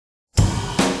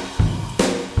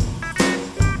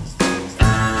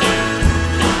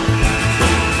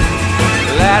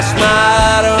Last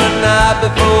night or the night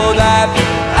before that,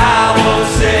 I won't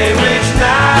say which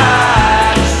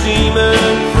night. A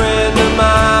seaman friend of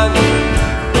mine,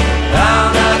 I'll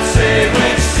not say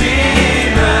which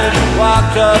seaman,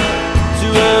 walked up to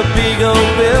a big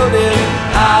old building.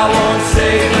 I won't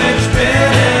say which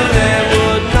building.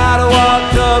 Would not have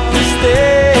walked up the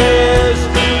stairs,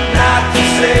 not to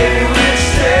say which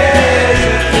stairs.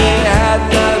 If there had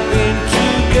not been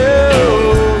two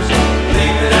girls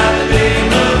leaving out the name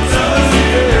of two.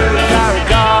 I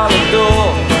recall a door,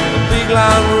 a big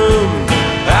long room,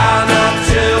 I'll not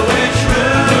tell which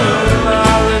room.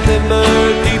 I remember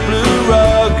a deep blue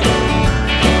rug,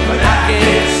 but I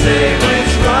can't say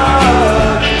which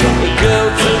rug. The girl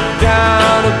took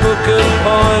down a book of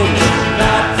poems,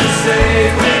 not to say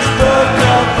which book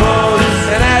of poems.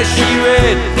 And as she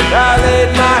read, I laid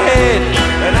my head,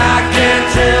 and I can't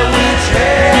tell which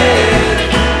head.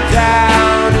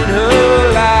 Down in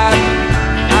her lap,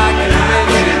 I can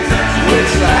mention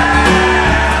which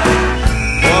lap.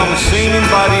 Well, the seeming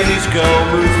buddy and his girl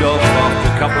moved off after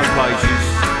a couple of pages,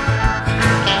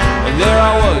 and there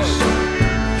I was,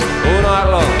 all night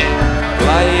long,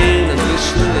 playing and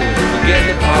listening and forgetting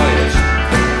the poems.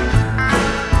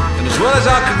 And as well as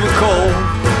I could recall,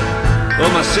 or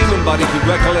my seaman buddy could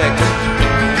recollect,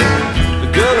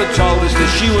 the girl had told us that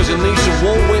she was a niece of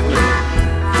Walt Whitman,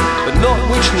 but not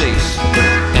which niece.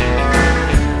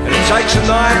 And it takes a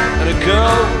night and a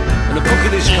girl and a book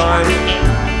of this kind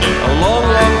a long,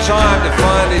 long time to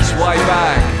find its way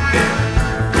back.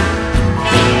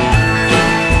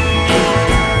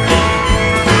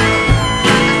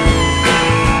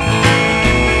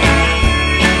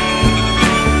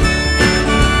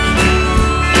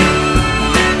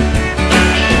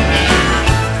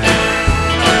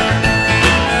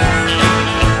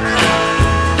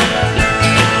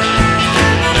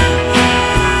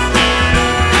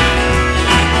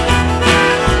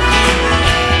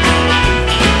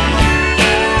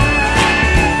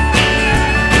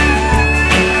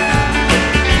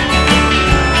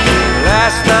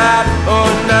 Last night or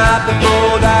the night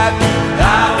before that,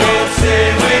 I won't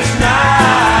say which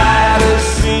night. A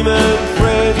seaman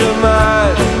friend of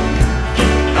mine,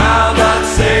 I'll not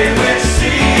say which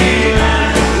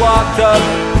seaman, walked up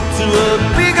to a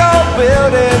big old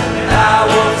building. I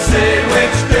won't say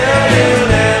which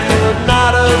building.